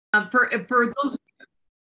For those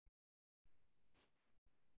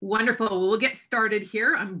Wonderful. Well, we'll get started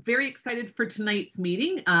here. I'm very excited for tonight's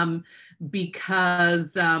meeting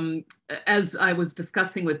because as I was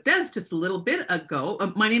discussing with Des just a little bit ago,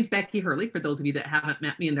 my name's Becky Hurley, for those of you that haven't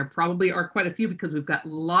met me, and there probably are quite a few because we've got a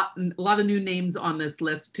lot of new names on this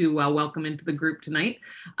list to welcome into the group tonight.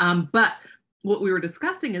 But what we were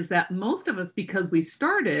discussing is that most of us, because we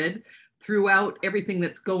started throughout everything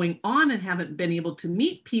that's going on and haven't been able to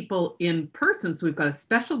meet people in person. So we've got a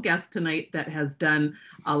special guest tonight that has done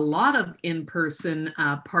a lot of in-person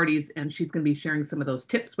parties, and she's going to be sharing some of those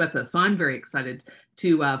tips with us. So I'm very excited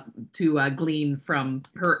to glean from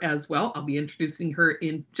her as well. I'll be introducing her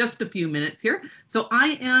in just a few minutes here. So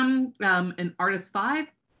I am an Artist 5,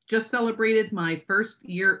 just celebrated my first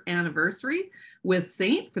year anniversary with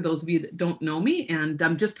Saint, for those of you that don't know me, and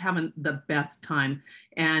I'm just having the best time.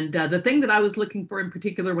 And the thing that I was looking for in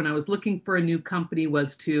particular when I was looking for a new company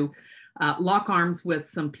was to lock arms with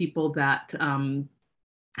some people that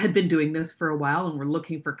had been doing this for a while and were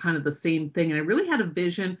looking for kind of the same thing. And I really had a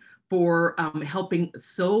vision for helping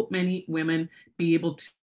so many women be able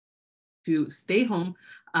to stay home,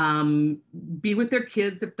 be with their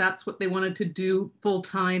kids if that's what they wanted to do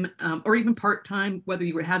full-time or even part-time, whether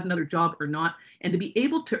you had another job or not, and to be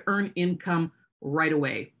able to earn income right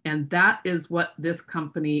away. And that is what this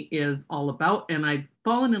company is all about. And I've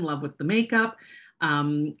fallen in love with the makeup.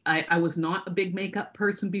 I was not a big makeup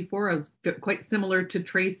person before. I was quite similar to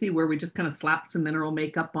Tracy, where we just kind of slapped some mineral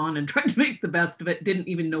makeup on and tried to make the best of it. Didn't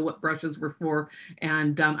even know what brushes were for.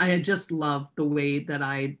 And I just love the way that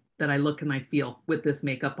I look and I feel with this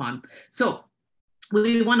makeup on. So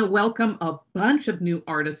we want to welcome a bunch of new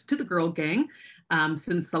artists to the Girl Gang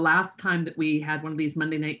since the last time that we had one of these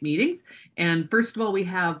Monday night meetings. And first of all, we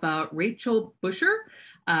have Rachel Busher,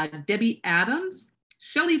 Debbie Adams,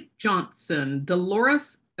 Shelley Johnson,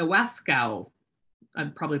 Dolores Iwaskow,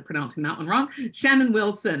 I'm probably pronouncing that one wrong, Shannon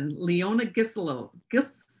Wilson, Leona Gislason,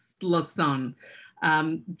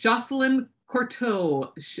 Jocelyn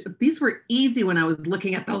Courteau. These were easy when I was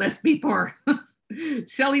looking at the list before.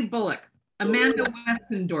 Shelley Bullock, Amanda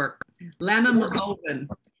Westendorp, Lana McGowan,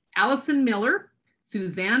 Allison Miller,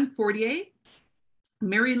 Suzanne Fortier,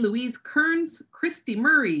 Mary Louise Kearns, Christy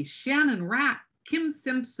Murray, Shannon Rack, Kim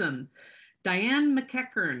Simpson, Diane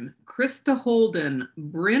McEachern, Krista Holden,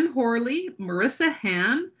 Bryn Horley, Marissa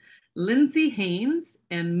Han, Lindsay Haynes,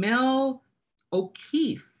 and Mel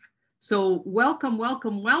O'Keefe. So welcome,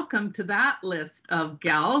 welcome, welcome to that list of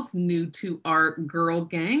gals new to our Girl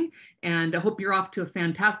Gang. And I hope you're off to a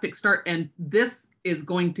fantastic start. And this is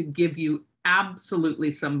going to give you absolutely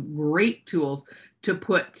some great tools to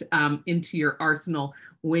put into your arsenal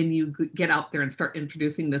when you get out there and start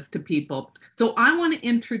introducing this to people. So I want to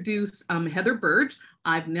introduce Heather Burge.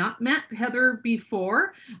 I've not met Heather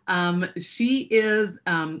before. She is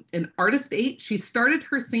an Artist 8. She started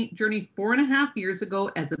her Saint journey 4.5 years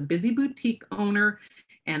ago as a busy boutique owner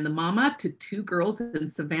and the mama to 2 girls in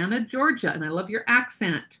Savannah, Georgia. And I love your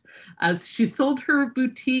accent. She sold her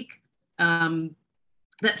boutique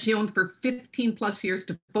that she owned for 15 plus years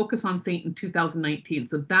to focus on Saint in 2019.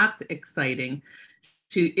 So that's exciting.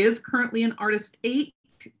 She is currently an Artist 8.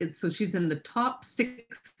 So she's in the top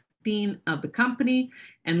 16 of the company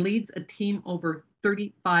and leads a team over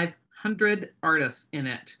 3,500 artists in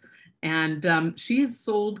it. And she has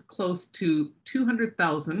sold close to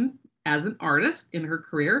 200,000 as an artist in her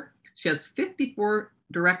career. She has 54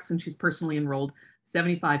 directs and she's personally enrolled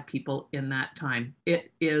 75 people in that time.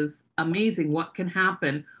 It is amazing what can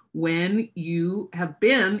happen when you have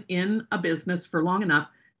been in a business for long enough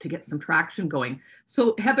to get some traction going.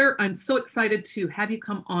 So Heather, I'm so excited to have you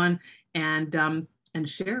come on and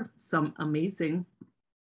share some amazing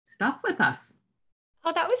stuff with us.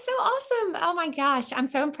 Oh, that was so awesome. Oh my gosh. I'm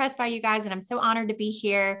so impressed by you guys and I'm so honored to be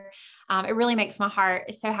here. It really makes my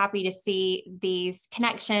heart so happy to see these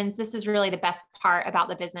connections. This is really the best part about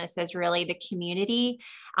the business is really the community,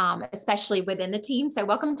 especially within the team. So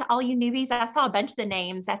welcome to all you newbies. I saw a bunch of the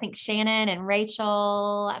names. I think Shannon and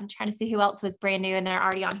Rachel. I'm trying to see who else was brand new and they're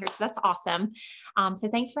already on here. So that's awesome. So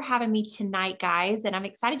thanks for having me tonight, guys. And I'm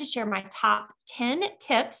excited to share my top 10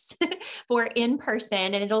 tips for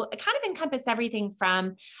in-person. And it'll kind of encompass everything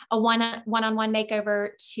from a one-on-one makeover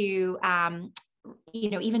to,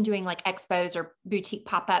 even doing like expos or boutique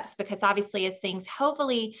pop-ups, because obviously as things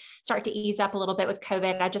hopefully start to ease up a little bit with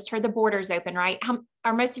COVID, I just heard the borders open, right?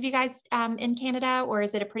 Are most of you guys in Canada, or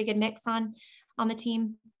is it a pretty good mix on the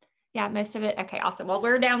team? Yeah, most of it. Okay, awesome. Well,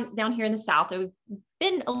 we're down here in the South.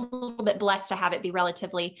 been a little bit blessed to have it be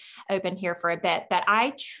relatively open here for a bit, but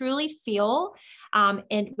I truly feel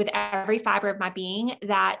and with every fiber of my being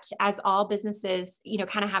that as all businesses,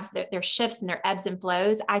 kind of have their shifts and their ebbs and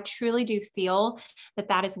flows, I truly do feel that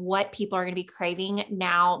that is what people are going to be craving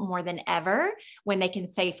now more than ever when they can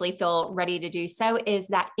safely feel ready to do so, is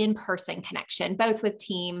that in-person connection, both with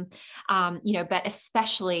team, but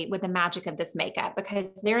especially with the magic of this makeup, because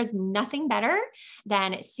there is nothing better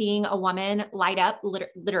than seeing a woman light up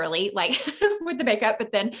literally like with the makeup,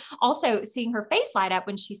 but then also seeing her face light up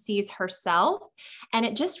when she sees herself. And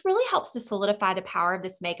it just really helps to solidify the power of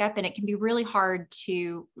this makeup. And it can be really hard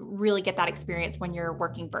to really get that experience when you're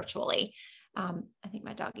working virtually. I think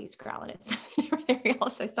my doggy's growling at something over there.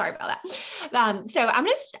 Also, sorry about that. So I'm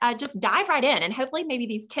going to just dive right in, and hopefully maybe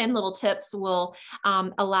these 10 little tips will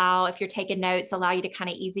allow, if you're taking notes, allow you to kind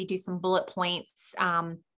of easy do some bullet points.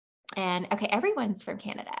 And okay, everyone's from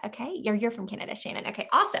Canada. Okay. You're from Canada, Shannon. Okay.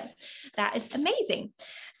 Awesome. That is amazing.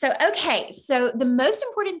 So, okay. So the most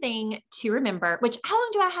important thing to remember, which, how long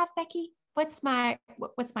do I have, Becky? What's my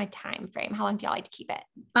time frame? How long do y'all like to keep it?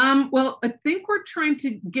 Well, I think we're trying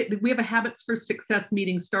to we have a Habits for Success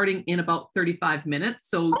meeting starting in about 35 minutes.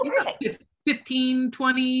 So 15,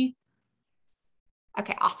 20.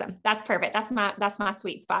 Okay. Awesome. That's perfect. That's my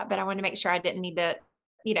sweet spot, but I wanted to make sure I didn't need to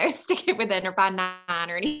stick it within or by 9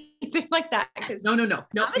 or anything like that. No,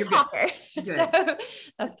 I'm a talker. So that's perfect.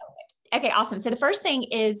 Okay, awesome. So the first thing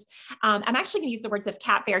is, I'm actually going to use the words of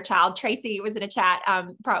Kat Fairchild. Tracy was in a chat,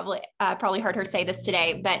 probably heard her say this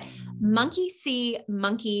today, but monkey see,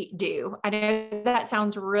 monkey do. I know that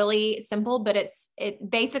sounds really simple, but it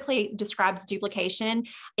basically describes duplication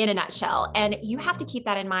in a nutshell. And you have to keep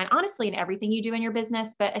that in mind, honestly, in everything you do in your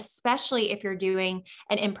business, but especially if you're doing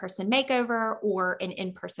an in-person makeover or an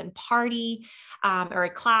in-person party, or a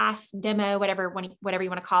class demo, whatever you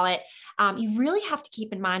want to call it. You really have to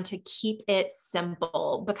keep in mind to keep it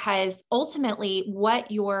simple, because ultimately what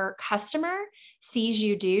your customer sees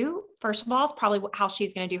you do, first of all, is probably how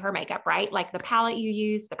she's going to do her makeup, right? Like the palette you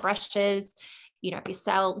use, the brushes. If you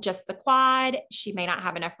sell just the quad, she may not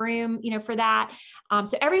have enough room, for that.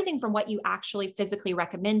 So everything from what you actually physically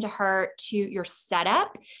recommend to her to your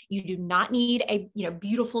setup, you do not need a,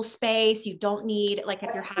 beautiful space. You don't need, like, if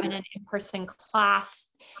you're having an in-person class,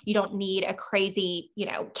 you don't need a crazy,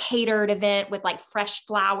 catered event with like fresh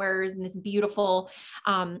flowers and this beautiful,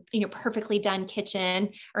 perfectly done kitchen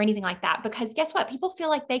or anything like that. Because guess what? People feel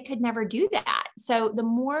like they could never do that. So the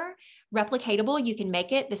more replicatable you can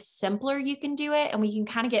make it, the simpler you can do it. And we can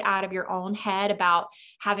kind of get out of your own head about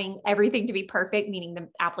having everything to be perfect, meaning the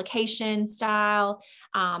application style,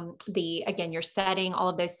 your setting, all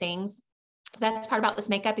of those things. The best part about this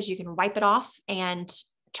makeup is you can wipe it off and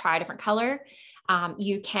try a different color.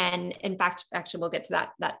 You can, in fact, actually, we'll get to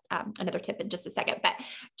that another tip in just a second, but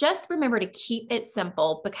just remember to keep it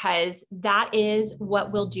simple, because that is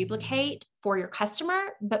what will duplicate for your customer.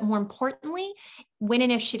 But more importantly, when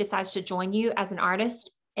and if she decides to join you as an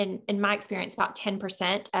artist, and in my experience, about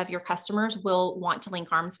 10% of your customers will want to link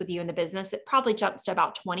arms with you in the business. It probably jumps to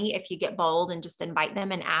about 20 if you get bold and just invite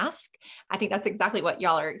them and ask. I think that's exactly what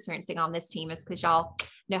y'all are experiencing on this team, is because y'all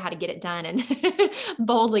know how to get it done and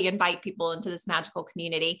boldly invite people into this magical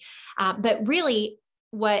community. But really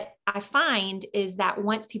what I find is that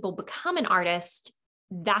once people become an artist,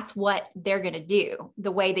 that's what they're going to do.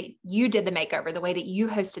 The way that you did the makeover, the way that you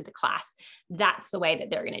hosted the class, that's the way that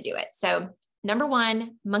they're going to do it. So number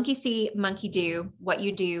one, monkey see, monkey do. What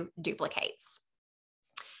you do duplicates.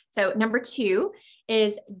 So number two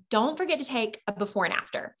is, don't forget to take a before and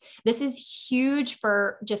after. This is huge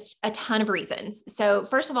for just a ton of reasons. So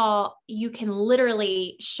first of all, you can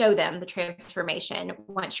literally show them the transformation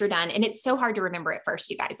once you're done. And it's so hard to remember at first,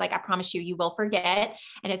 you guys. Like, I promise you, you will forget.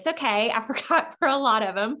 And it's okay. I forgot for a lot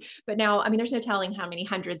of them. But now, there's no telling how many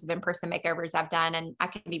hundreds of in-person makeovers I've done. And I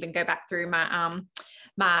can even go back through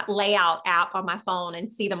my layout app on my phone and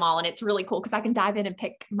see them all. And it's really cool because I can dive in and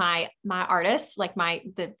pick my artists, like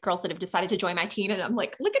the girls that have decided to join my team. And I'm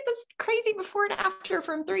like, look at this crazy before and after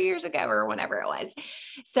from 3 years ago or whenever it was.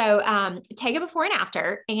 So take a before and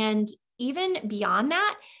after, and even beyond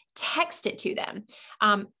that, text it to them.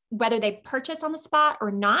 Whether they purchase on the spot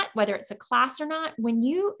or not, whether it's a class or not, when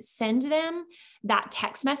you send them that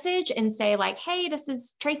text message and say like, hey, this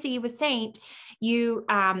is Tracy with Saint, you're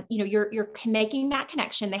making that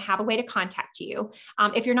connection. They have a way to contact you.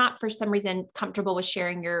 If you're not for some reason comfortable with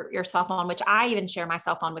sharing your cell phone, which I even share my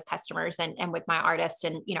cell phone with customers and with my artists,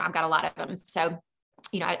 and I've got a lot of them. So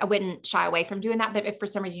I wouldn't shy away from doing that, but if for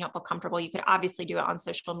some reason you don't feel comfortable, you could obviously do it on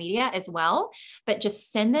social media as well, but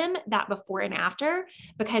just send them that before and after,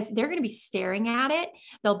 because they're going to be staring at it.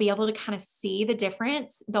 They'll be able to kind of see the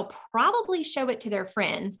difference. They'll probably show it to their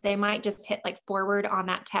friends. They might just hit like forward on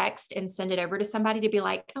that text and send it over to somebody to be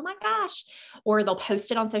like, oh my gosh, or they'll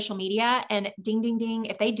post it on social media and ding, ding, ding.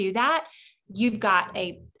 If they do that, you've got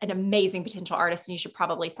an amazing potential artist, and you should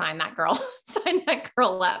probably sign that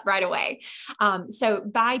girl up right away. So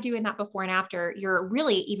by doing that before and after, you're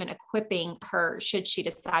really even equipping her should she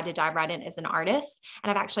decide to dive right in as an artist.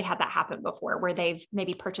 And I've actually had that happen before, where they've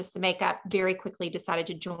maybe purchased the makeup, very quickly decided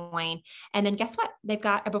to join. And then guess what? They've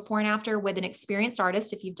got a before and after with an experienced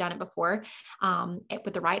artist, if you've done it before,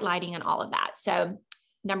 with the right lighting and all of that. So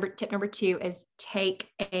tip number 2 is take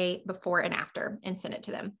a before and after and send it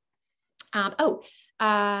to them.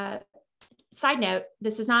 Side note,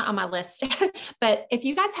 this is not on my list, but if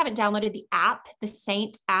you guys haven't downloaded the app, the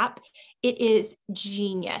Saint app, it is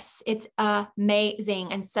genius. It's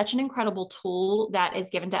amazing and such an incredible tool that is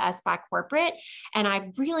given to us by corporate. And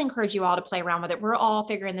I really encourage you all to play around with it. We're all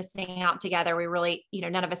figuring this thing out together. We really,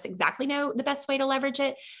 none of us exactly know the best way to leverage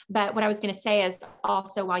it. But what I was going to say is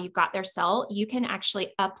also, while you've got their cell, you can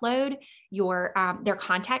actually upload their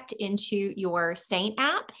contact into your Saint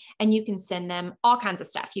app, and you can send them all kinds of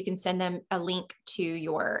stuff. You can send them a link to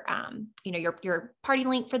your party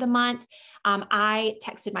link for the month. I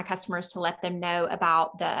texted my customers to let them know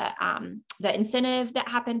about the incentive that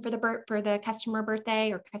happened for the customer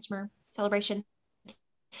birthday or customer celebration.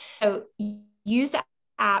 So use the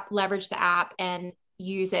app, leverage the app, and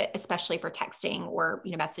use it especially for texting or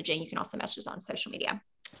messaging. You can also message on social media.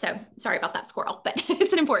 So sorry about that squirrel, but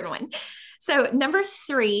it's an important one. So number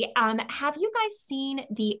 3, have you guys seen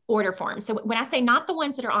the order forms? So when I say not the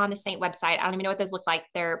ones that are on the Saint website, I don't even know what those look like.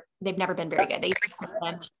 They've never been very good.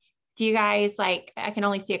 Do you guys I can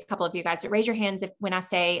only see a couple of you guys, but raise your hands when I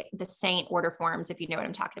say the Saint order forms, if you know what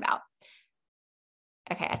I'm talking about.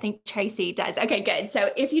 Okay, I think Tracy does. Okay, good. So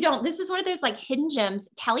if you don't, this is one of those hidden gems.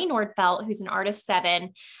 Kelly Nordfelt, who's an artist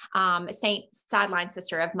 7, Saint sideline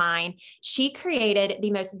sister of mine, she created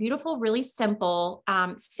the most beautiful, really simple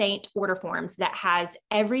Saint order forms that has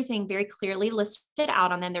everything very clearly listed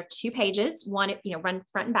out on them. They're 2 pages. One, run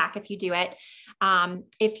front and back if you do it.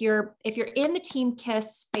 If you're in the Team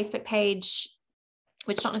Kiss Facebook page,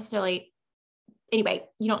 which don't necessarily. Anyway,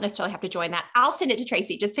 you don't necessarily have to join that. I'll send it to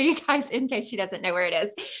Tracy just so you guys, in case she doesn't know where it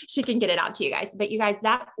is, she can get it out to you guys. But you guys,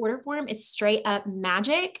 that order form is straight up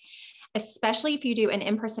magic, especially if you do an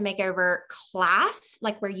in-person makeover class,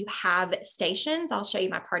 like where you have stations. I'll show you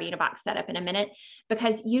my party in a box setup in a minute,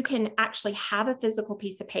 because you can actually have a physical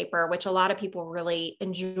piece of paper, which a lot of people really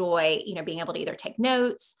enjoy, being able to either take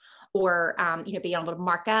notes or, being able to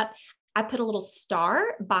mark up. I put a little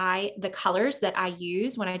star by the colors that I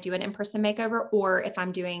use when I do an in-person makeover, or if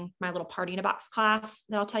I'm doing my little party in a box class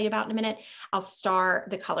that I'll tell you about in a minute, I'll star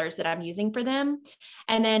the colors that I'm using for them.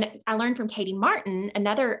 And then I learned from Katie Martin,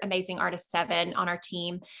 another amazing artist 7 on our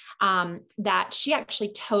team, that she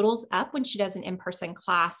actually totals up when she does an in-person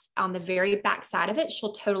class. On the very back side of it,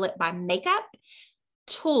 she'll total it by makeup,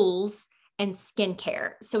 tools, and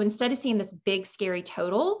skincare. So instead of seeing this big, scary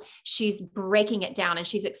total, she's breaking it down, and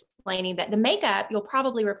she's explaining that the makeup you'll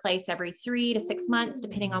probably replace every 3 to 6 months,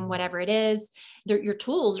 depending on whatever it is. Your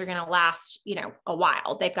tools are going to last, a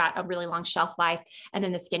while. They've got a really long shelf life. And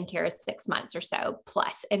then the skincare is 6 months or so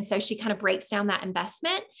plus. And so she kind of breaks down that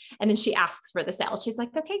investment, and then she asks for the sale. She's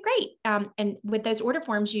like, okay, great. And with those order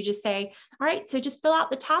forms, you just say, all right, so just fill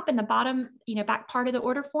out the top and the bottom, back part of the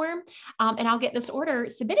order form. And I'll get this order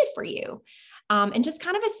submitted for you. And just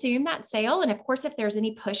kind of assume that sale. And of course, if there's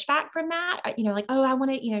any pushback from that, oh, I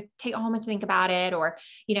want to, take home and think about it, or,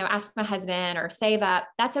 ask my husband or save up,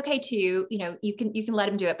 that's okay too. You can let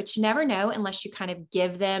them do it, but you never know unless you kind of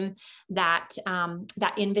give them that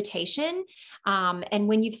invitation. And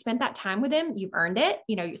when you've spent that time with them, you've earned it.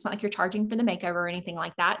 It's not like you're charging for the makeover or anything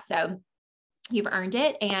like that. So you've earned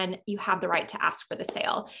it, and you have the right to ask for the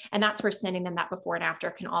sale. And that's where sending them that before and after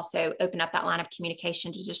can also open up that line of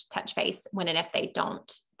communication to just touch base when and if they don't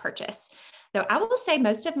purchase. Though I will say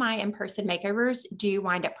most of my in-person makeovers do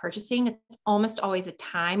wind up purchasing. It's almost always a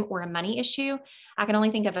time or a money issue. I can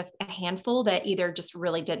only think of a handful that either just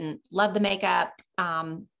really didn't love the makeup,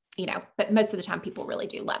 but most of the time people really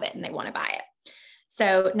do love it and they want to buy it.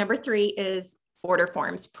 So number 3 is order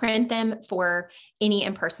forms. Print them for any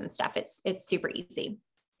in-person stuff. It's super easy.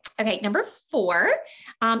 Okay, number 4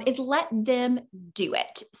 is let them do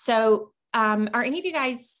it. So are any of you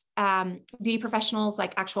guys beauty professionals,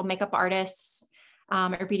 like actual makeup artists?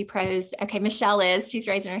 or beauty pros. Okay, Michelle is, she's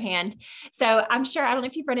raising her hand. So I'm sure, I don't know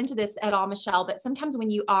if you've run into this at all, Michelle, but sometimes when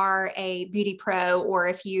you are a beauty pro, or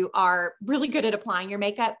if you are really good at applying your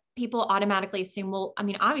makeup, people automatically assume, well, I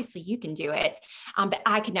mean, obviously you can do it, but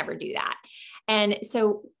I could never do that. And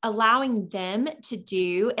so allowing them to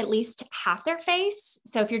do at least half their face.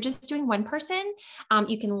 So if you're just doing one person,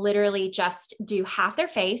 you can literally just do half their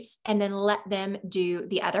face and then let them do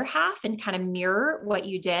the other half and kind of mirror what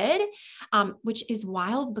you did, which is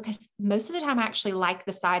wild because most of the time I actually like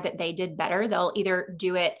the side that they did better. They'll either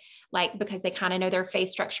do it like because they kind of know their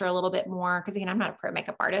face structure a little bit more. Because again, I'm not a pro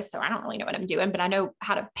makeup artist, so I don't really know what I'm doing, but I know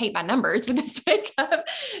how to paint my numbers with this makeup.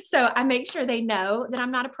 So I make sure they know that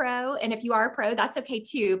I'm not a pro. And if you are a pro, that's okay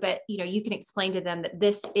too. But you can explain to them that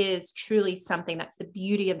this is truly something that's the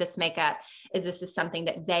beauty of this makeup, is this is something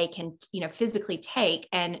that they can, physically take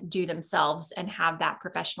and do themselves and have that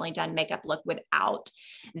professionally done makeup look without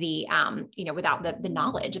the, without the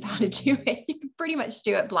knowledge of how to do it. You can pretty much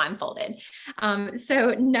do it blindfolded.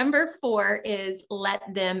 So number 4 is let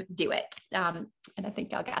them do it. And I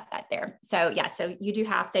think y'all got that there. So yeah, so you do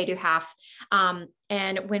half, they do half.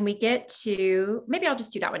 And when we get to, maybe I'll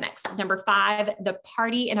just do that one next. Number 5, the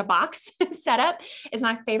party in a box setup is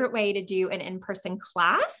my favorite way to do an in-person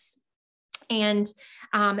class. And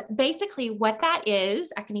basically what that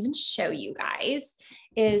is, I can even show you guys,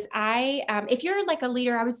 is if you're like a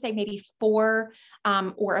leader, I would say maybe 4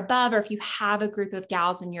 or above, or if you have a group of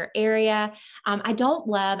gals in your area. I'm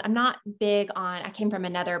not big on, I came from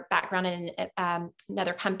another background in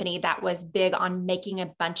another company that was big on making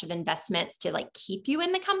a bunch of investments to like keep you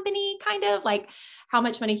in the company, kind of like how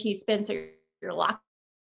much money can you spend so you're locked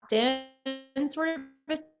in, sort of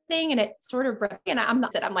a thing. And it sort of, and I'm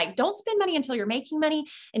like, don't spend money until you're making money.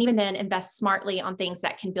 And even then invest smartly on things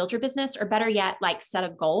that can build your business, or better yet, like set a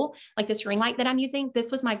goal. Like this ring light that I'm using,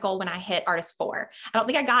 this was my goal when I hit Artist 4. I don't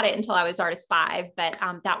think I got it until I was Artist 5, but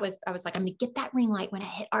I was like, I'm gonna get that ring light when I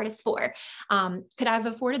hit Artist 4. Could I have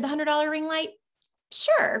afforded the $100 ring light?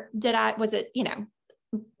 Sure. Was it,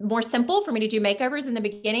 more simple for me to do makeovers in the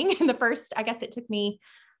beginning? In the first, I guess it took me,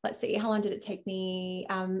 let's see, how long did it take me?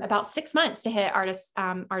 About 6 months to hit Artist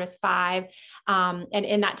 5. And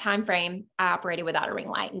in that time frame, I operated without a ring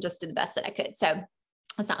light and just did the best that I could. So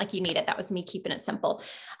it's not like you need it. That was me keeping it simple.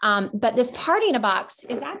 But this party in a box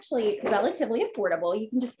is actually relatively affordable. You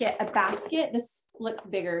can just get a basket. This looks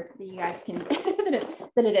bigger than you guys can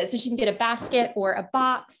than it is. So you can get a basket or a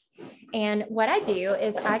box. And what I do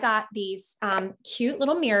is I got these cute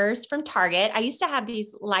little mirrors from Target. I used to have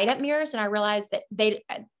these light up mirrors, and I realized that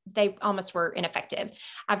they almost were ineffective.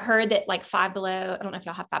 I've heard that like Five Below, I don't know if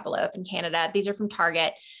y'all have Five Below up in Canada. These are from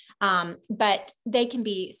Target. But they can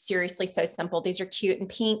be seriously so simple. These are cute and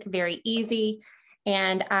pink, very easy.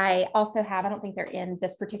 And I also have, I don't think they're in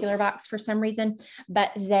this particular box for some reason,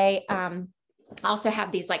 but they also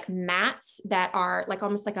have these like mats that are like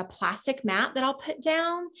almost like a plastic mat that I'll put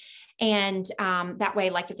down. And that way,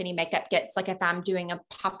 like if any makeup gets, like if I'm doing a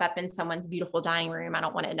pop-up in someone's beautiful dining room, I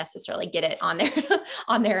don't want to necessarily get it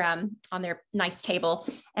on their nice table.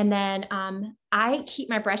 And then I keep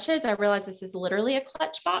my brushes. I realize this is literally a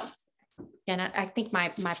clutch box. And I think my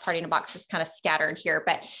party in a box is kind of scattered here,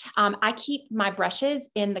 but I keep my brushes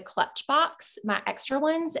in the clutch box, my extra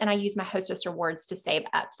ones, and I use my Hostess rewards to save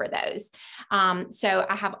up for those. So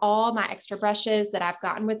I have all my extra brushes that I've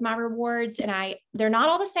gotten with my rewards, and they're not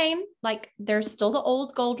all the same. Like they're still the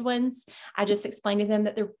old gold ones. I just explained to them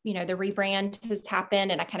that the rebrand has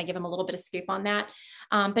happened, and I kind of give them a little bit of scoop on that.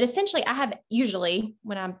 But essentially I have, usually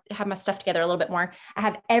when I have my stuff together a little bit more, I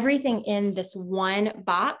have everything in this one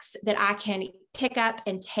box that I can pick up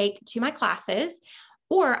and take to my classes,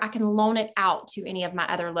 or I can loan it out to any of my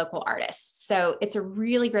other local artists. So it's a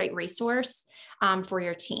really great resource for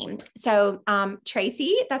your team. So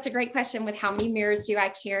Tracy, that's a great question with how many mirrors do I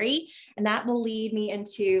carry? And that will lead me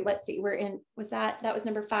into, let's see, that was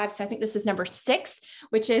number 5. So I think this is number 6,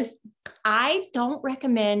 which is, I don't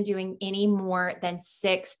recommend doing any more than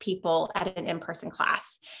 6 people at an in-person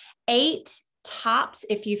class. 8 tops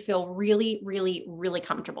if you feel really, really, really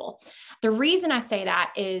comfortable. The reason I say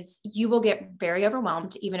that is you will get very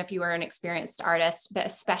overwhelmed, even if you are an experienced artist, but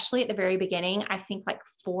especially at the very beginning, I think like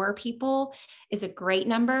 4 people is a great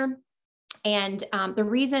number. And the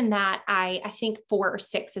reason that I think 4 or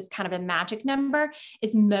 6 is kind of a magic number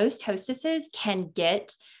is most hostesses can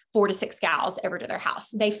get 4 to 6 gals over to their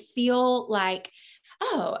house. They feel like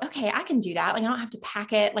oh, okay, I can do that. Like, I don't have to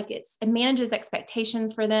pack it. Like it manages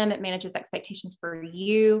expectations for them. It manages expectations for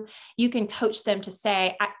you. You can coach them to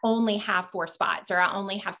say, I only have 4 spots or I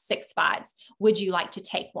only have 6 spots. Would you like to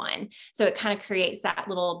take one? So it kind of creates that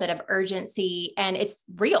little bit of urgency, and it's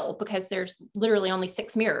real because there's literally only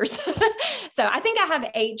 6 mirrors. So I think I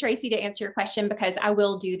have 8, Tracy, to answer your question, because I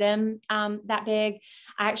will do them that big.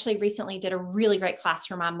 I actually recently did a really great class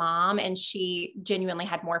for my mom, and she genuinely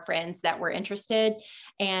had more friends that were interested.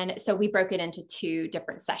 And so we broke it into 2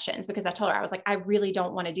 different sessions because I told her, I was like, I really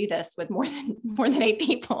don't want to do this with more than 8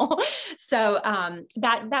 people. So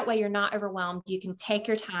that way you're not overwhelmed. You can take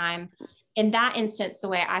your time. In that instance, the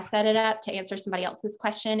way I set it up to answer somebody else's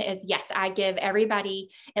question is, yes, I give everybody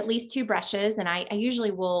at least 2 brushes. And I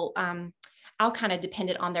usually will, I'll kind of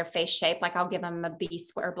depend it on their face shape. Like I'll give them a B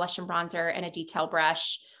square blush and bronzer and a detail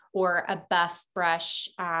brush, or a buff brush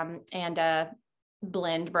and a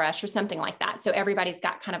blend brush or something like that. So everybody's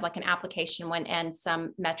got kind of like an application one and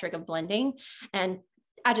some metric of blending. And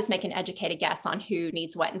I just make an educated guess on who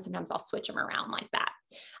needs what. And sometimes I'll switch them around like that.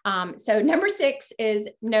 So number 6 is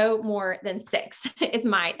no more than 6 is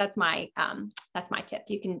that's my tip.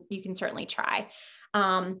 You can certainly try.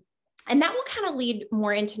 And that will kind of lead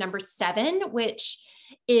more into number 7, which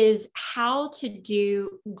is how to do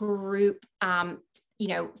group,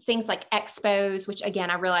 things like expos, which again,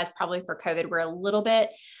 I realize probably for COVID, we're a little bit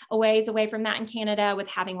a ways away from that in Canada with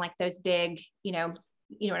having like those big, you know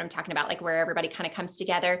what I'm talking about, like where everybody kind of comes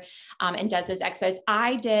together and does those expos.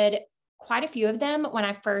 I did quite a few of them when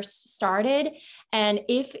I first started. And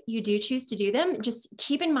if you do choose to do them, just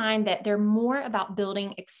keep in mind that they're more about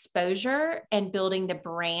building exposure and building the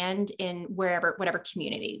brand in whatever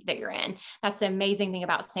community that you're in. That's the amazing thing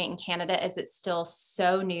about Saint in Canada is it's still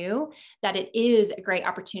so new that it is a great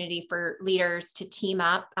opportunity for leaders to team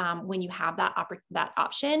up when you have that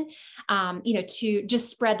option, to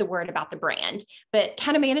just spread the word about the brand, but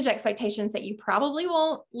kind of manage expectations that you probably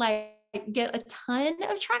won't get a ton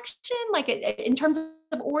of traction, like in terms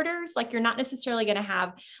of orders. Like you're not necessarily going to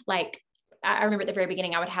have like, I remember at the very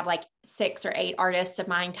beginning, I would have like 6 or 8 artists of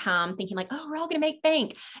mine come thinking like, oh, we're all going to make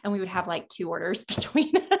bank. And we would have like 2 orders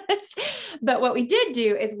between us. But what we did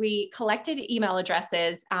do is we collected email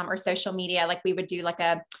addresses or social media. Like we would do like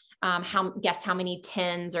a, guess how many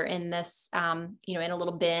tins are in this, in a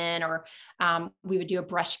little bin, or we would do a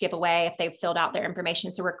brush giveaway if they filled out their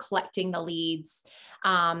information. So we're collecting the leads.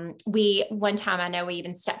 One time I know we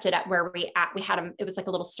even stepped it up where we had it was like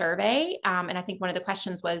a little survey. And I think one of the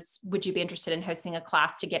questions was, would you be interested in hosting a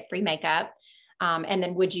class to get free makeup? And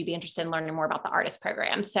then would you be interested in learning more about the artist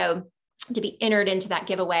program? So to be entered into that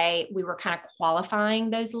giveaway, we were kind of qualifying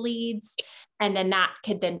those leads. And then that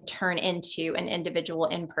could then turn into an individual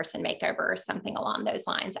in-person makeover or something along those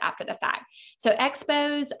lines after the fact. So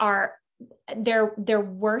expos they're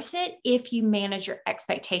worth it if you manage your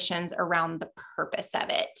expectations around the purpose of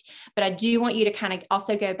it. But I do want you to kind of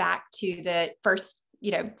also go back to the first,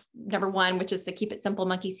 number 1, which is the keep it simple,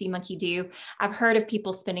 monkey see, monkey do. I've heard of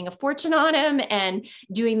people spending a fortune on them and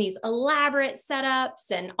doing these elaborate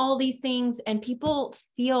setups and all these things. And people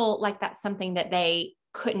feel like that's something that they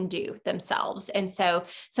couldn't do themselves. And so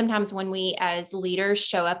sometimes when we as leaders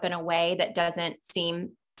show up in a way that doesn't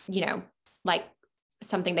seem, like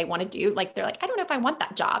something they want to do, like they're like, I don't know if I want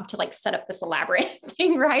that job to like set up this elaborate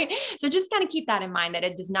thing, right? So just kind of keep that in mind, that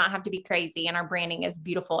it does not have to be crazy, and our branding is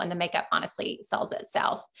beautiful and the makeup honestly sells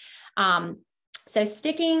itself. So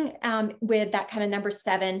sticking with that kind of number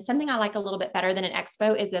 7, something I like a little bit better than an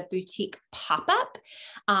expo is a boutique pop-up,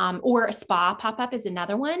 or a spa pop-up is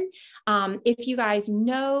another one. If you guys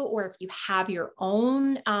know, or if you have your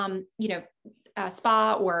own,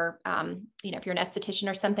 spa, or, if you're an esthetician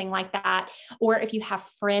or something like that, or if you have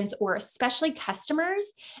friends or especially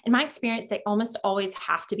customers, in my experience, they almost always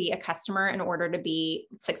have to be a customer in order to be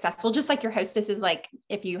successful. Just like your hostess is like,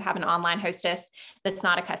 if you have an online hostess that's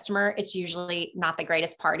not a customer, it's usually not the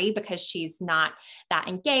greatest party because she's not that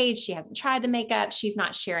engaged. She hasn't tried the makeup. She's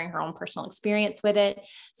not sharing her own personal experience with it.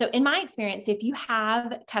 So in my experience, if you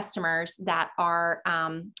have customers that are,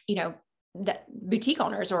 that boutique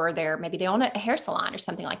owners, or maybe they own a hair salon or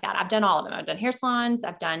something like that. I've done all of them. I've done hair salons.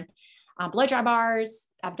 I've done blow dry bars.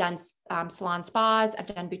 I've done salon spas. I've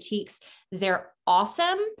done boutiques. They're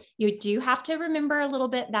awesome. You do have to remember a little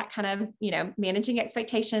bit that kind of, managing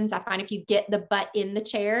expectations. I find if you get the butt in the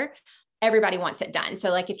chair, everybody wants it done.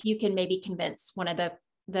 So like if you can maybe convince one of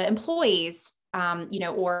the employees,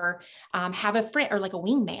 or have a friend or like a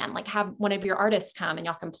wingman, like have one of your artists come and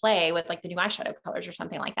y'all can play with like the new eyeshadow colors or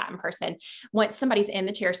something like that in person. Once somebody's in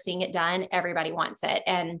the chair seeing it done, everybody wants it.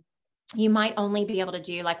 And you might only be able to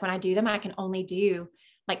do, like when I do them, I can only do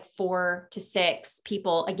like 4 to 6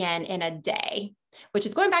 people again in a day, which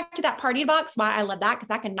is going back to that party box. Why I love that,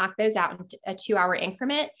 because I can knock those out in a 2-hour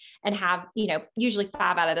increment and have, usually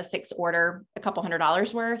 5 out of the 6 order a couple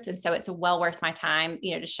 $100 worth. And so it's well worth my time,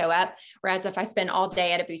 to show up. Whereas if I spend all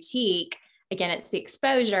day at a boutique, again, it's the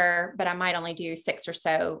exposure, but I might only do 6 or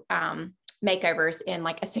so makeovers in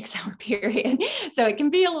like a 6-hour period. So it can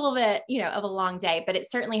be a little bit, of a long day, but it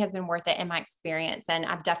certainly has been worth it in my experience. And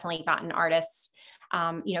I've definitely gotten artists,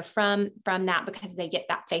 from that, because they get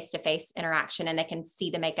that face-to-face interaction and they can see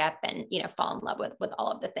the makeup and, fall in love with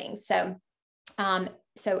all of the things. So,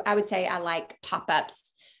 so I would say I like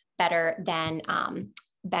pop-ups better than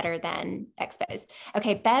expos.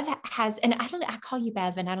 Okay. Bev has, and I call you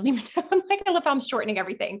Bev and I don't even know, I don't know if I'm shortening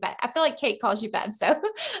everything, but I feel like Kate calls you Bev. So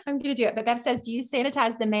I'm going to do it. But Bev says, do you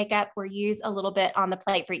sanitize the makeup or use a little bit on the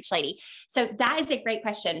plate for each lady? So that is a great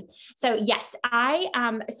question. So yes, I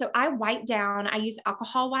wipe down, I use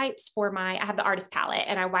alcohol wipes for I have the artist palette,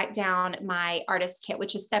 and I wipe down my artist kit,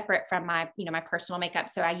 which is separate from my, my personal makeup.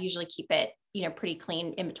 So I usually keep it, pretty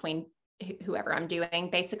clean in between whoever I'm doing,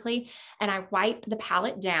 basically. And I wipe the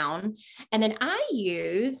palette down, and then I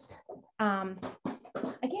use, again,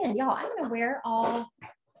 y'all, I don't know where all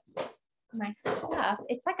my stuff,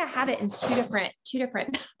 it's like I have it in two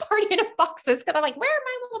different party in boxes, because I'm like, where are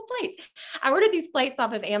my little plates? I ordered these plates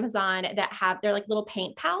off of Amazon that they're like little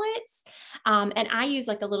paint palettes. And I use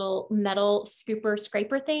like a little metal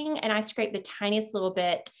scraper thing, and I scrape the tiniest little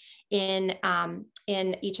bit in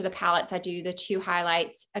each of the palettes. I do the 2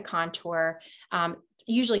 highlights, a contour,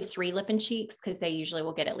 usually 3 lip and cheeks, because they usually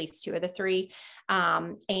will get at least 2 of the 3.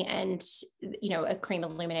 And, a cream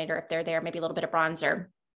illuminator if they're there, maybe a little bit of bronzer.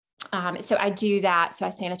 So I do that. So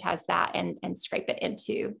I sanitize that and scrape it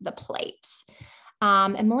into the plate.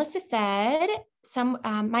 And Melissa said,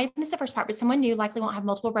 might have missed the first part, but someone new likely won't have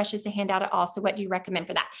multiple brushes to hand out at all. So what do you recommend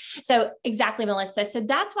for that? So exactly, Melissa. So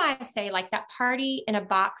that's why I say like that party in a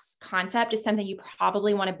box concept is something you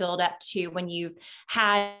probably want to build up to when you've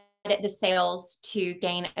had the sales to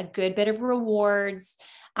gain a good bit of rewards.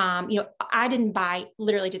 I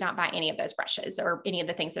literally did not buy any of those brushes or any of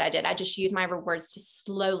the things that I did. I just used my rewards to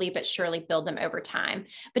slowly but surely build them over time.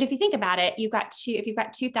 But if you think about it, if you've got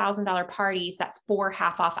 $2,000 parties, that's 4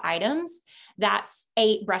 half off items. That's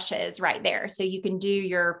 8 brushes right there. So you can do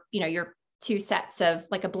your 2 sets of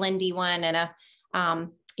like a blendy one and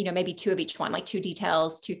maybe 2 of each one, like 2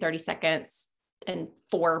 details, 2 30 seconds, and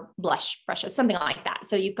 4 blush brushes, something like that.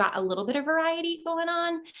 So you've got a little bit of variety going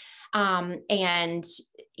on.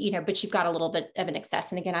 But you've got a little bit of an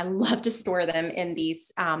excess. And again, I love to store them in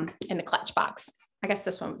these, in the clutch box. I guess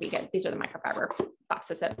this one would be good. These are the microfiber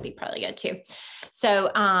boxes. That would be probably good too.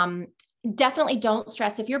 So, definitely don't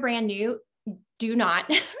stress if you're brand new. Do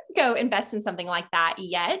not go invest in something like that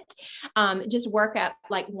yet. Just work up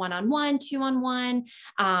like 1-on-1,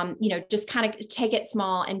 2-on-1, just kind of take it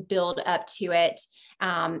small and build up to it.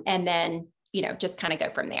 And then, just kind of go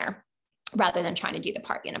from there rather than trying to do the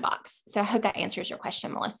party in a box. So I hope that answers your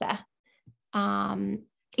question, Melissa.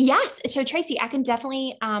 Yes. So Tracy, I can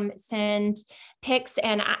definitely send pics,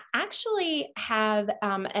 and I actually have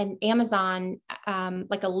an Amazon,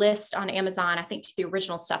 like a list on Amazon, I think to the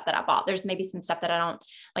original stuff that I bought. There's maybe some stuff that I don't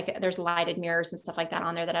like. There's lighted mirrors and stuff like that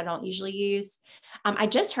on there that I don't usually use. I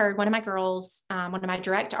just heard one of my girls, one of my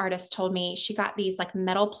direct artists told me she got these like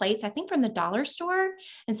metal plates, I think from the dollar store,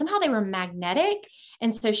 and somehow they were magnetic.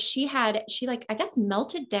 And so she I guess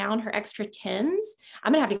melted down her extra tins.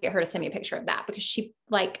 I'm gonna have to get her to send me a picture of that, because she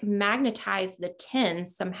like magnetized the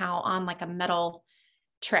tins somehow on like a metal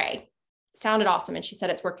tray. Sounded awesome. And she said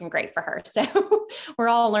it's working great for her. So we're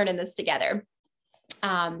all learning this together.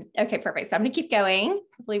 Okay, perfect. So I'm going to keep going.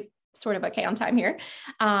 Hopefully sort of okay on time here.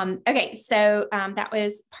 Okay. So that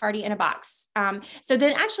was party in a box. So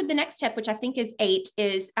then actually the next step, which I think is 8,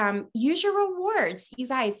 is use your rewards. You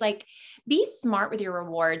guys, like, be smart with your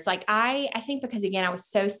rewards. Like I think, because again, I was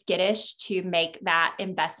so skittish to make that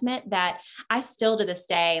investment that I still to this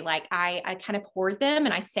day, like I kind of hoard them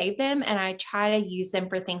and I save them, and I try to use them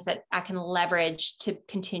for things that I can leverage to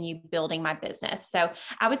continue building my business. So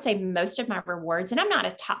I would say most of my rewards, and I'm not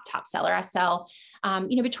a top seller. I sell,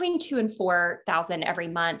 between 2,000 and 4,000 every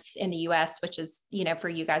month in the US, which is, for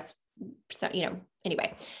you guys, so,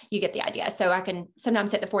 anyway, you get the idea. So I can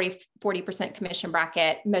sometimes hit the 40% commission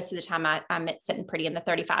bracket. Most of the time I'm sitting pretty in the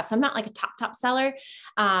 35. So I'm not like a top seller.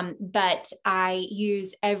 But I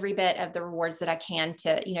use every bit of the rewards that I can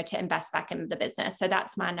to invest back in the business. So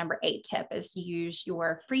that's my number 8 tip, is use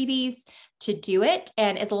your freebies to do it.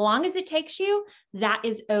 And as long as it takes you, that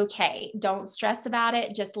is okay. Don't stress about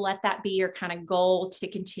it. Just let that be your kind of goal to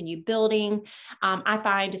continue building. I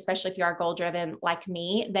find, especially if you are goal driven like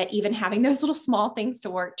me, that even having those little small things to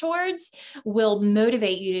work towards will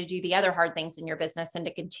motivate you to do the other hard things in your business and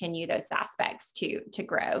to continue those aspects to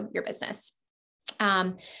grow your business.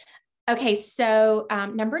 Okay. So,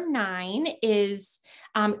 number 9 is,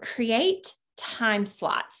 create time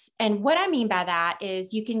slots. And what I mean by that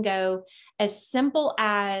is you can go as simple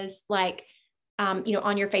as like, on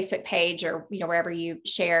your Facebook page or, wherever you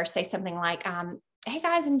share, say something like, hey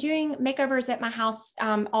guys, I'm doing makeovers at my house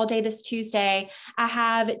all day this Tuesday. I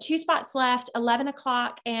have 2 spots left, 11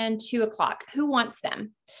 o'clock and 2 o'clock. Who wants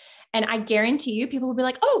them? And I guarantee you people will be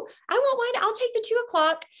like, oh, I want one. I'll take the 2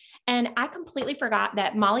 o'clock. And I completely forgot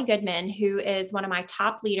that Molly Goodman, who is one of my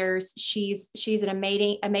top leaders, she's an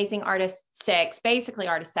amazing artist 6, basically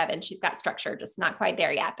artist 7. She's got structure, just not quite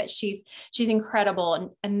there yet, but she's incredible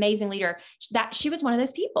and amazing leader. That she was one of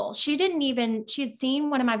those people. She had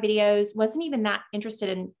seen one of my videos, wasn't even that interested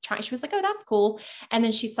in trying. She was like, oh, that's cool. And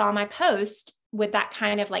then she saw my post with that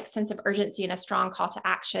kind of like sense of urgency and a strong call to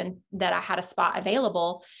action that I had a spot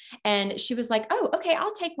available. And she was like, oh, okay,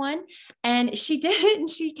 I'll take one. And she did it. And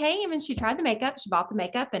she came and she tried the makeup. She bought the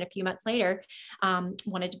makeup. And a few months later,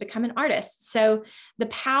 wanted to become an artist. So the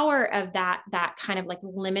power of that kind of like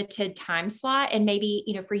limited time slot, and maybe,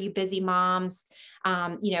 for you busy moms,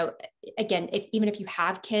 again, even if you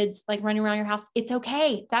have kids like running around your house, it's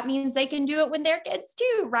okay. That means they can do it when they're kids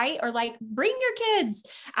too, right? Or like, bring your kids.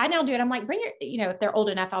 I now do it. I'm like, if they're old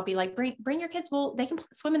enough, I'll be like, bring your kids. Well, they can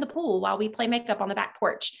swim in the pool while we play makeup on the back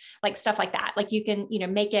porch, like stuff like that. Like you can,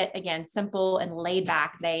 make it again, simple and laid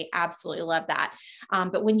back. They absolutely love that.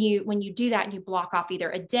 But when you do that and you block off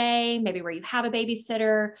either a day, maybe where you have a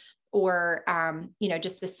babysitter, or,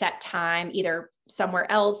 just a set time, either somewhere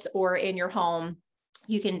else or in your home,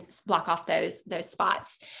 you can block off those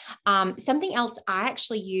spots. Something else I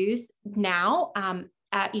actually use now,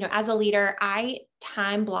 as a leader, I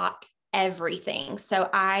time block everything. So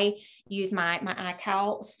I use my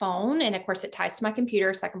iCal phone, and of course it ties to my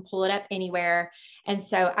computer so I can pull it up anywhere. And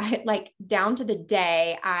so I like down to the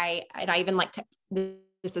day, I even like,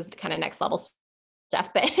 this is kind of next level stuff,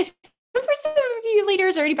 but for some of you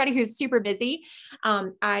leaders or anybody who's super busy,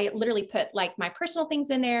 I literally put like my personal things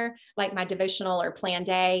in there, like my devotional or plan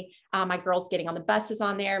day. My girls getting on the bus is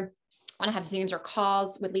on there. When I have Zooms or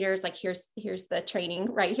calls with leaders, like here's the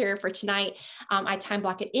training right here for tonight. I time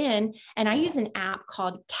block it in, and I use an app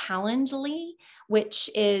called Calendly,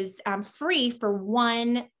 which is free for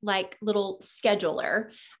one like little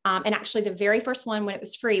scheduler. And actually the very first one when it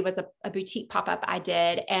was free was a boutique pop-up I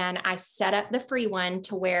did. And I set up the free one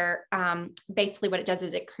to where basically what it does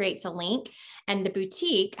is it creates a link, and the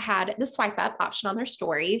boutique had the swipe up option on their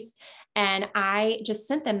stories. And I just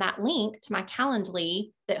sent them that link to my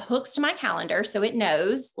Calendly that hooks to my calendar. So it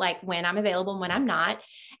knows like when I'm available and when I'm not.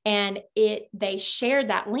 And they shared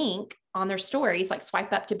that link on their stories, like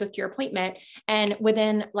swipe up to book your appointment. And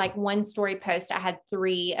within like one story post, I had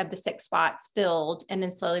 3 of the 6 spots filled. And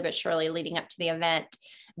then slowly but surely leading up to the event,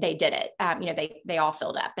 they did it. They all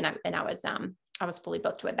filled up, and I was fully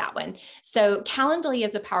booked with that one. So Calendly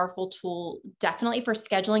is a powerful tool, definitely for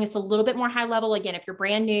scheduling. It's a little bit more high level. Again, if you're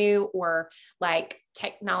brand new or like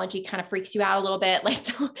technology kind of freaks you out a little bit, like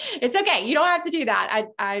it's okay. You don't have to do that.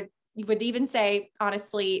 I would even say,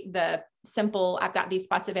 honestly, the simple, I've got these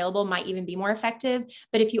spots available might even be more effective.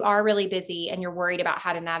 But if you are really busy and you're worried about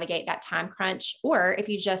how to navigate that time crunch, or if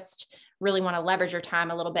you just really want to leverage your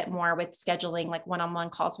time a little bit more with scheduling like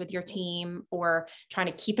one-on-one calls with your team or trying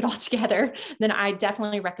to keep it all together, then I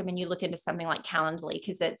definitely recommend you look into something like Calendly,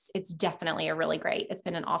 because it's definitely it's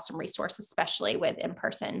been an awesome resource, especially with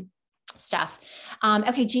in-person stuff.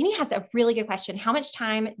 Okay. Jeannie has a really good question. How much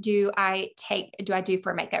time do I do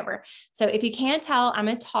for a makeover? So if you can't tell, I'm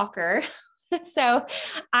a talker. So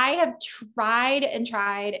I have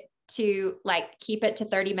tried to like keep it to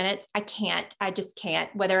 30 minutes. I just can't,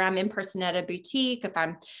 whether I'm in person at a boutique, if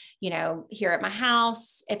I'm, here at my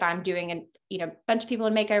house, if I'm doing a bunch of people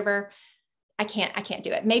in makeover, I can't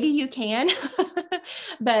do it. Maybe you can,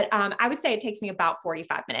 but I would say it takes me about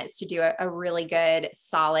 45 minutes to do a really good,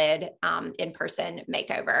 solid in-person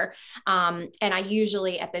makeover. And I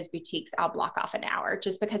usually at those boutiques, I'll block off an hour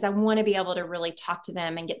just because I want to be able to really talk to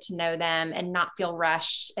them and get to know them and not feel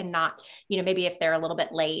rushed and not, maybe if they're a little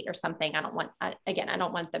bit late or something, I don't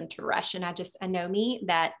want them to rush. And I know me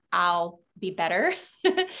that I'll be better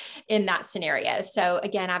in that scenario. So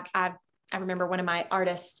again, I remember one of my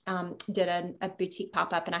artists did a boutique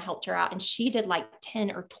pop-up and I helped her out and she did like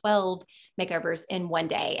 10 or 12 makeovers in one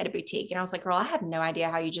day at a boutique. And I was like, girl, I have no idea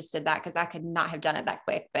how you just did that because I could not have done it that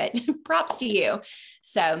quick, but props to you.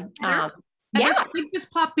 So yeah. I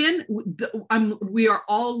just pop in. We are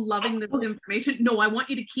all loving this information. No, I want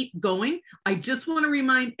you to keep going. I just want to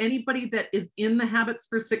remind anybody that is in the Habits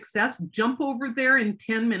for Success, jump over there in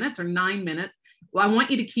 10 minutes or 9 minutes. Well, I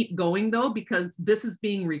want you to keep going though, because this is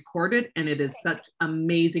being recorded and it is such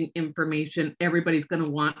amazing information. Everybody's going to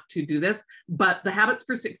want to do this, but the Habits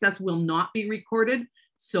for Success will not be recorded.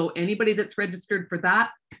 So anybody that's registered for that,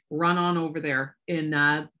 run on over there in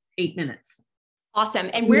 8 minutes. Awesome.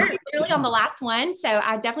 And we're literally on the last one. So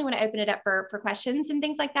I definitely want to open it up for questions and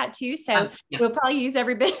things like that too. So yes. We'll probably use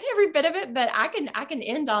every bit of it, but I can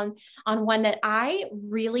end on one that I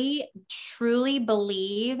really truly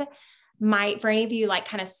believe might, for any of you, like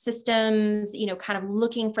kind of systems, kind of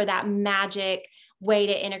looking for that magic way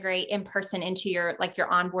to integrate in person into your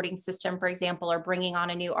onboarding system, for example, or bringing on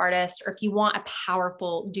a new artist, or if you want a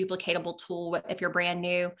powerful duplicatable tool, if you're brand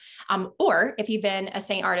new, or if you've been a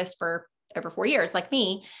Saint artist for over 4 years, like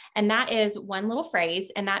me. And that is one little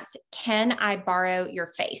phrase. And that's, can I borrow your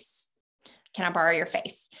face? Can I borrow your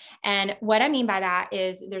face? And what I mean by that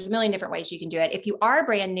is there's a million different ways you can do it. If you are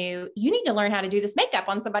brand new, you need to learn how to do this makeup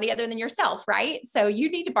on somebody other than yourself, right? So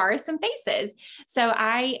you need to borrow some faces. So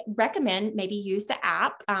I recommend maybe use the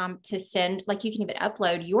app to send, like you can even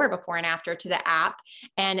upload your before and after to the app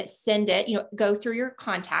and send it, go through your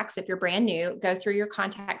contacts. If you're brand new, go through your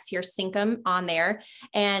contacts here, sync them on there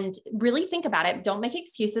and really think about it. Don't make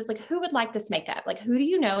excuses. Like, who would like this makeup? Like, who do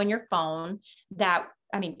you know in your phone that,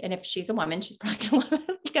 and if she's a woman, she's probably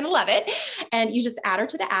going to love it. And you just add her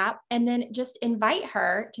to the app and then just invite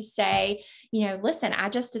her to say, listen, I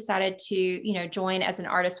just decided to, join as an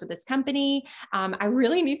artist with this company. I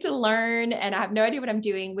really need to learn and I have no idea what I'm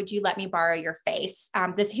doing. Would you let me borrow your face?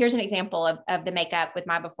 Here's an example of the makeup with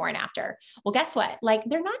my before and after. Well, guess what? Like,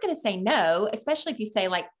 they're not going to say no, especially if you say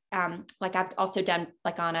like I've also done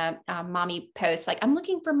like on a mommy post, like I'm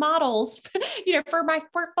looking for models, for my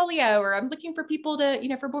portfolio, or I'm looking for people to,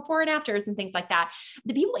 for before and afters and things like that.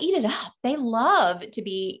 The people eat it up. They love to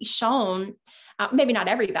be shown. Maybe not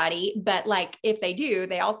everybody, but like if they do,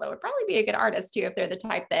 they also would probably be a good artist too, if they're the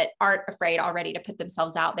type that aren't afraid already to put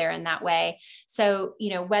themselves out there in that way. So,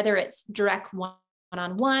 whether it's direct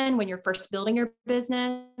one-on-one when you're first building your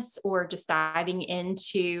business or just diving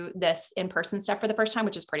into this in-person stuff for the first time,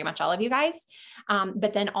 which is pretty much all of you guys.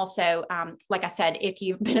 But then also, like I said, if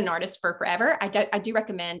you've been an artist for forever, I do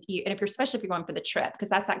recommend you, and especially if you're going for the trip, because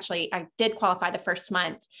that's actually, I did qualify the first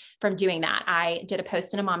month from doing that. I did a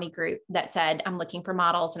post in a mommy group that said, I'm looking for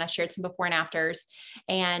models, and I shared some before and afters.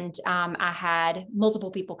 And I had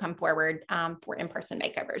multiple people come forward for in-person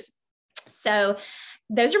makeovers. So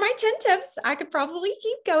those are my 10 tips. I could probably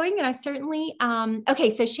keep going. And I certainly, okay.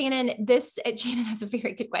 So Shannon has a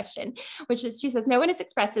very good question, which is, she says, no one has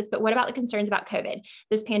expressed this, but what about the concerns about COVID?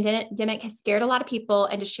 This pandemic has scared a lot of people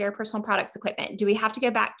and to share personal products equipment. Do we have to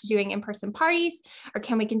go back to doing in-person parties, or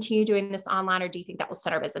can we continue doing this online, or do you think that will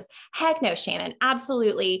set our business? Heck no, Shannon,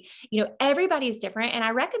 absolutely. Everybody's different. And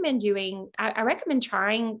I recommend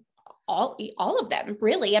trying all of them,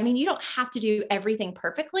 really. I mean, you don't have to do everything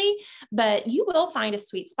perfectly, but you will find a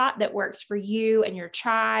sweet spot that works for you and your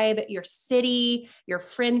tribe, your city, your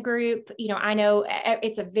friend group. I know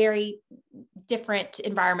it's a very different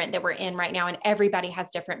environment that we're in right now, and everybody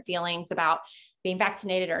has different feelings about being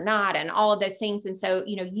vaccinated or not, and all of those things. And so,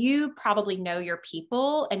 you probably know your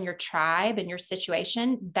people and your tribe and your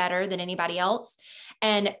situation better than anybody else.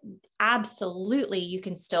 And absolutely, you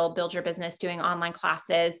can still build your business doing online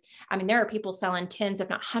classes. I mean, there are people selling tens, if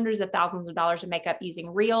not hundreds of thousands of dollars of makeup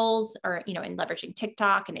using Reels, or, and leveraging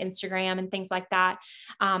TikTok and Instagram and things like that.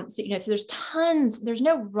 So there's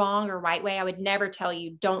no wrong or right way. I would never tell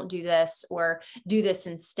you, don't do this or do this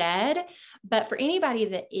instead. But for anybody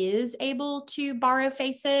that is able to borrow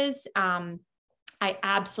faces, I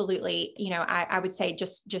absolutely, I would say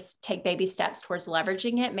just take baby steps towards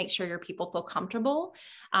leveraging it. Make sure your people feel comfortable.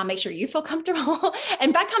 Make sure you feel comfortable.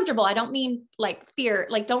 And by comfortable, I don't mean like fear.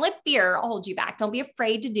 Like, don't let fear hold you back. Don't be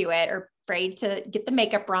afraid to do it, or afraid to get the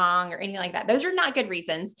makeup wrong or anything like that. Those are not good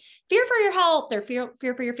reasons. Fear for your health or fear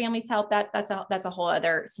for your family's health. That's a whole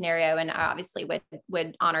other scenario. And I obviously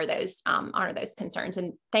would honor those concerns.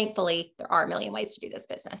 And thankfully there are a million ways to do this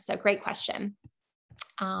business. So great question.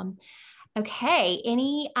 Okay.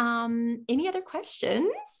 Any other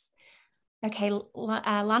questions? Okay.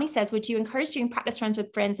 Lonnie says, would you encourage doing practice runs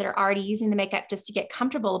with friends that are already using the makeup just to get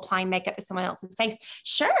comfortable applying makeup to someone else's face?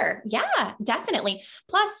 Sure. Yeah, definitely.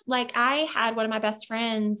 Plus, like I had one of my best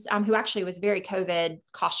friends who actually was very COVID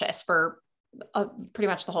cautious for pretty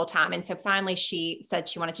much the whole time. And so finally she said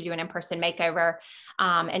she wanted to do an in-person makeover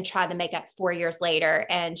and try the makeup 4 years later.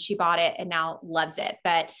 And she bought it and now loves it.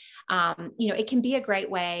 But it can be a great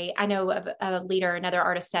way. I know of a leader, another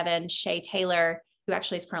artist, Seven, Shay Taylor, who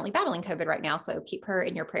actually is currently battling COVID right now. So keep her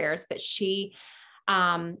in your prayers. But she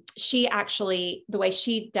actually, the way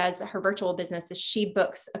she does her virtual business is she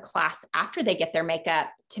books a class after they get their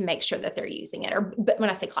makeup to make sure that they're using it. But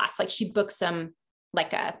when I say class, like she books them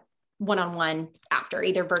like a one-on-one after,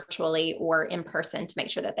 either virtually or in person, to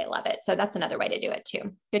make sure that they love it. So that's another way to do it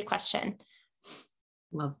too. Good question.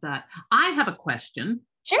 Love that. I have a question.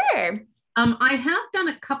 Sure. I have done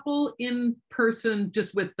a couple in person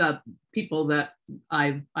just with the people that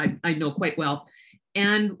I know quite well.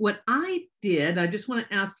 And what I did, I just want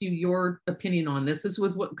to ask you your opinion on this. This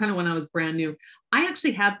was what kind of when I was brand new. I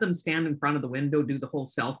actually had them stand in front of the window, do the whole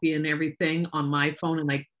selfie and everything on my phone. And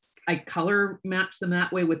I color match them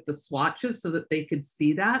that way with the swatches so that they could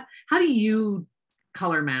see that. How do you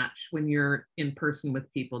color match when you're in person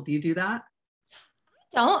with people? Do you do that?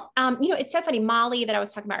 Don't. It's so funny. Molly, that I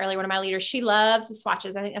was talking about earlier, one of my leaders, she loves the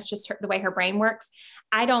swatches. I think that's just the way her brain works.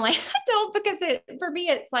 I don't because for me,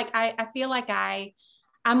 it's like, I feel like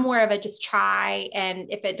I'm more of a just try. And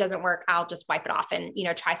if it doesn't work, I'll just wipe it off and,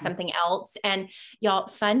 try something else. And y'all,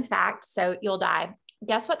 fun fact, so you'll die.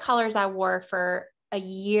 Guess what colors I wore for a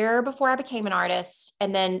year before I became an artist.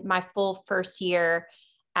 And then my full first year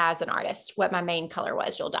as an artist, what my main color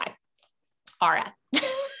was, you'll die. Aura.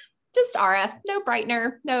 Just Aura, no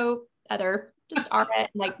brightener, no other, just Aura,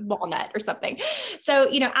 like walnut or something. So,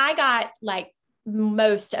 I got like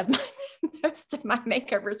most of my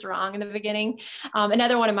makeovers wrong in the beginning.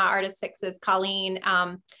 Another one of my artist sixes, Colleen,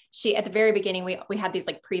 she, at the very beginning, we had these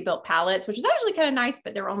like pre-built palettes, which was actually kind of nice,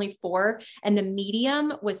 but there were only 4. And the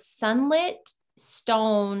medium was sunlit,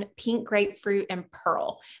 stone, pink grapefruit, and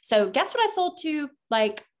pearl. So guess what I sold to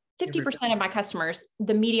like 50% of my customers,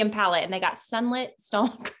 the medium palette, and they got sunlit,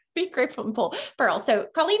 stone, be grateful and pearl. So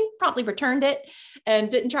Colleen promptly returned it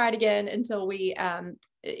and didn't try it again until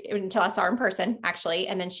I saw her in person, actually.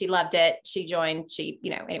 And then she loved it. She joined,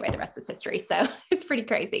 anyway, the rest is history. So it's pretty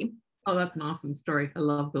crazy. Oh, that's an awesome story. I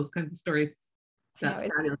love those kinds of stories. That's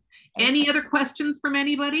fabulous. Any other questions from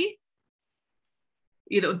anybody?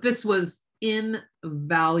 This was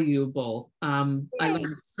invaluable. I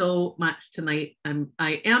learned so much tonight.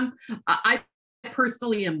 I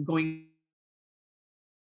personally am going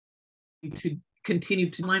to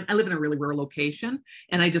continue to mine. I live in a really rural location,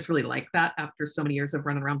 and I just really like that after so many years of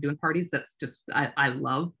running around doing parties. That's just, I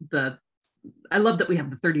love that we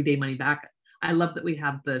have the 30-day money back. I love that we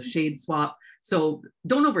have the shade swap. So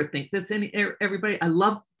don't overthink this. Everybody, I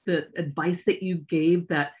love the advice that you gave,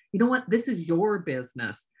 that, this is your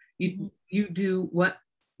business. You do what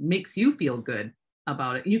makes you feel good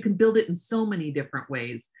about it. You can build it in so many different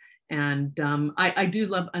ways. And I do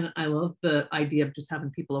love, and I love the idea of just having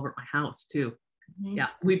people over at my house too. Mm-hmm. Yeah,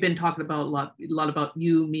 we've been talking about a lot about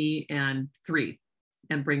you, me, and 3,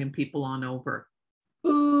 and bringing people on over.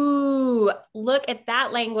 Ooh, look at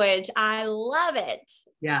that language. I love it.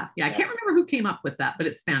 Yeah. I can't remember who came up with that, but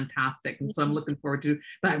it's fantastic. And so I'm looking forward to,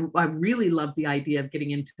 but I really love the idea of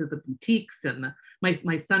getting into the boutiques, and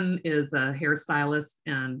my son is a hairstylist,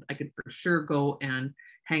 and I could for sure go and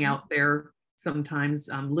hang out there sometimes.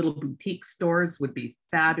 Little boutique stores would be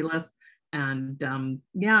fabulous. And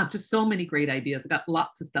just so many great ideas. I got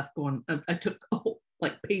lots of stuff going. I took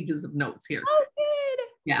like pages of notes here. Oh, good.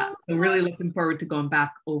 Yeah, so really looking forward to going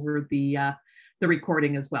back over the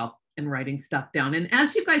recording as well and writing stuff down. And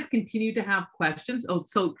as you guys continue to have questions,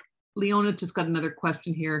 so Leona just got another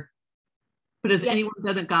question here. But has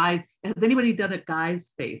anybody done a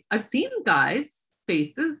guy's face? I've seen guys'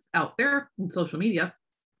 faces out there in social media.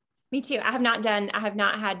 Me too. I have not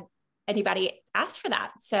had anybody ask for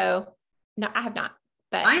that. So no, I have not.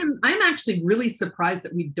 But I'm actually really surprised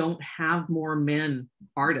that we don't have more men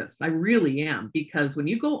artists. I really am, because when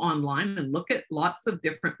you go online and look at lots of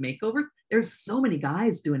different makeovers, there's so many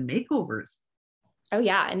guys doing makeovers. Oh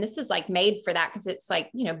yeah. And this is like made for that, because it's like,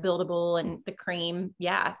 buildable and the cream.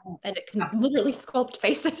 Yeah. And it can literally sculpt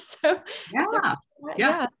faces. So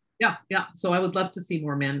yeah. Yeah, yeah. So I would love to see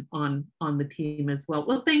more men on the team as well.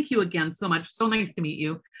 Well, thank you again so much. So nice to meet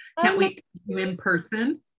you. Can't wait to meet you in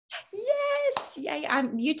person. Yes. Yeah.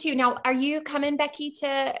 You too. Now, are you coming, Becky,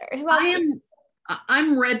 to who else?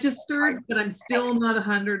 I'm registered, but I'm still not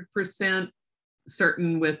 100%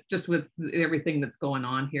 certain with everything that's going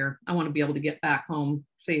on here. I want to be able to get back home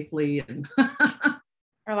safely. And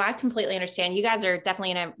Oh, I completely understand. You guys are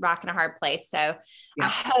definitely in a rock and a hard place. So yeah. I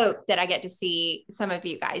hope that I get to see some of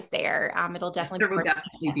you guys there. It'll definitely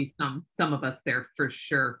be some of us there for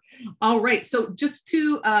sure. All right. So just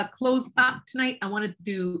to close up tonight, I wanted to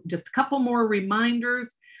do just a couple more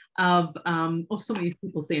reminders of so many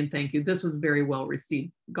people saying thank you. This was very well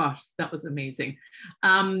received. Gosh, that was amazing.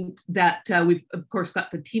 We've of course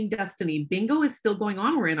got the Team Destiny Bingo is still going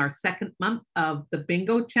on. We're in our second month of the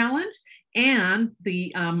Bingo Challenge and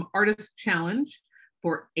the Artist Challenge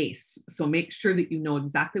for ACE. So make sure that you know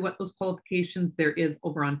exactly what those qualifications there is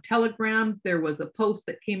over on Telegram. There was a post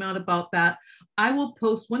that came out about that. I will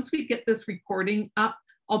post, once we get this recording up,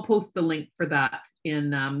 I'll post the link for that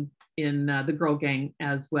in the Girl Gang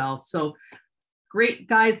as well. So great,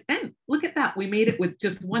 guys. And look at that. We made it with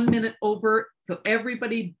just 1 minute over. So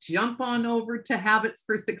everybody jump on over to Habits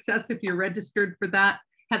for Success if you're registered for that.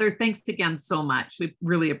 Heather, thanks again so much. We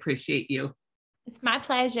really appreciate you. It's my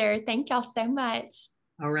pleasure. Thank y'all so much.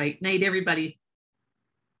 All right. Night, everybody.